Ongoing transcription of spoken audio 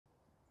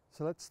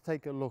So let's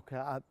take a look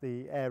at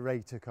the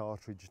Aerator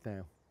cartridge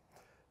now.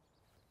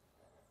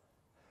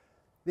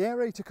 The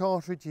Aerator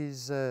cartridge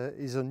is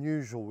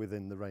unusual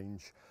within the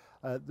range.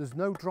 There's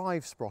no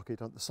drive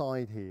sprocket at the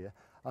side here,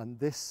 and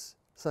this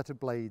set of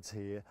blades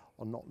here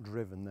are not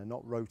driven. They're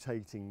not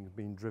rotating,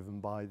 being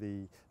driven by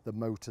the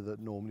motor that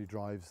normally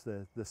drives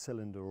the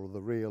cylinder or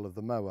the reel of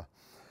the mower.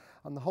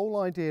 And the whole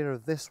idea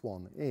of this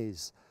one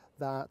is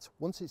that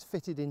once it's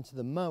fitted into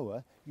the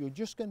mower, you're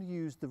just going to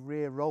use the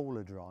rear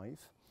roller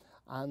drive,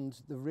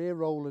 and the rear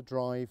roller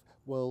drive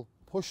will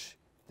push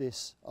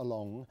this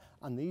along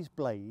and these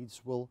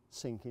blades will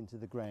sink into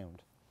the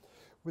ground.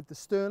 With the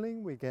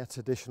Sterling we get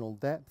additional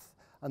depth,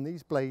 and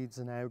these blades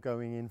are now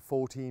going in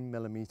 14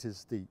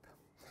 millimeters deep,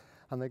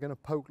 and they're going to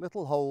poke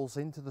little holes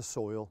into the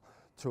soil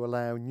to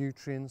allow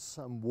nutrients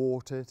and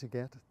water to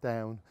get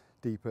down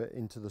deeper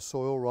into the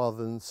soil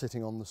rather than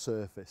sitting on the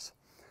surface.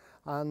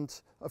 And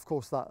of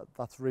course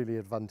that's really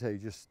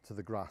advantageous to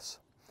the grass.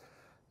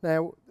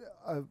 Now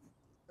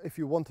if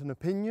you want an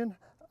opinion,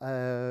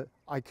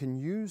 I can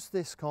use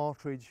this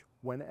cartridge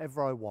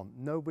whenever I want.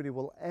 Nobody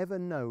will ever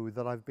know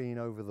that I've been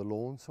over the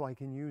lawn, so I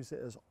can use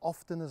it as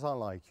often as I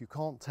like. You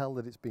can't tell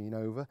that it's been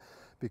over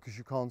because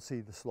you can't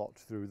see the slot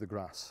through the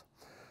grass.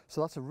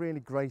 So that's a really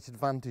great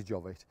advantage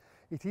of it.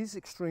 It is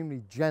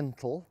extremely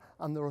gentle,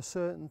 and there are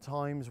certain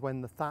times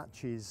when the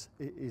thatch is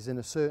in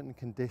a certain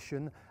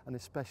condition, and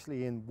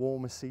especially in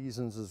warmer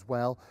seasons as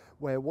well,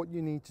 where what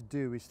you need to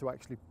do is to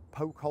actually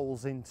poke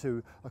holes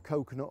into a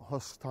coconut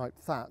husk type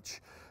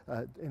thatch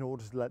in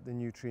order to let the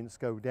nutrients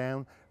go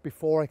down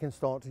before I can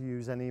start to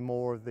use any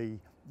more of the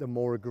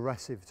more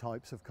aggressive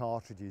types of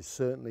cartridges.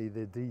 Certainly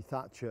the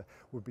dethatcher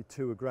would be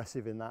too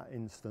aggressive in that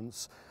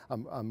instance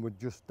and would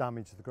just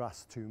damage the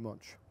grass too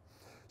much.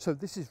 So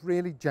this is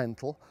really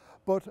gentle,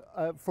 but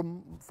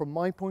from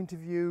my point of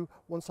view,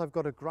 once I've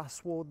got a grass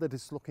sward that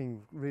is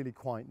looking really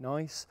quite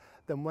nice,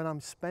 then when I'm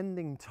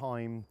spending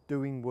time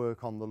doing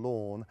work on the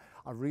lawn,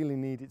 I really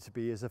need it to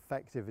be as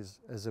effective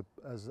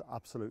as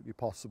absolutely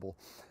possible.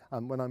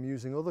 And when I'm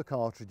using other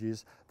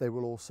cartridges, they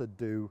will also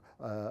do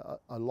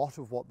a lot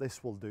of what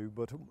this will do,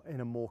 but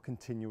in a more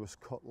continuous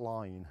cut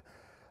line.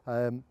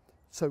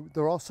 So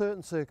there are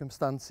certain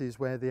circumstances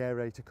where the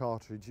Aerator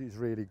cartridge is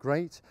really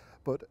great,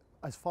 but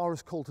as far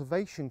as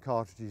cultivation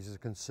cartridges are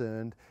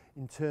concerned,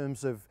 in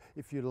terms of,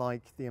 if you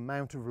like, the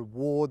amount of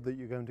reward that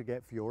you're going to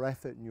get for your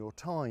effort and your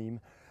time,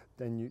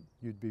 then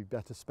you'd be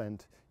better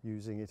spent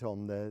using it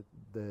on the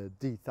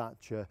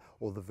dethatcher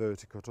or the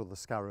Verticut or the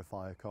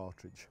Scarifier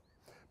cartridge.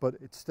 But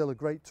it's still a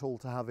great tool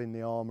to have in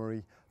the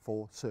armoury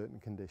for certain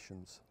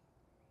conditions.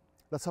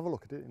 Let's have a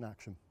look at it in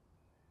action.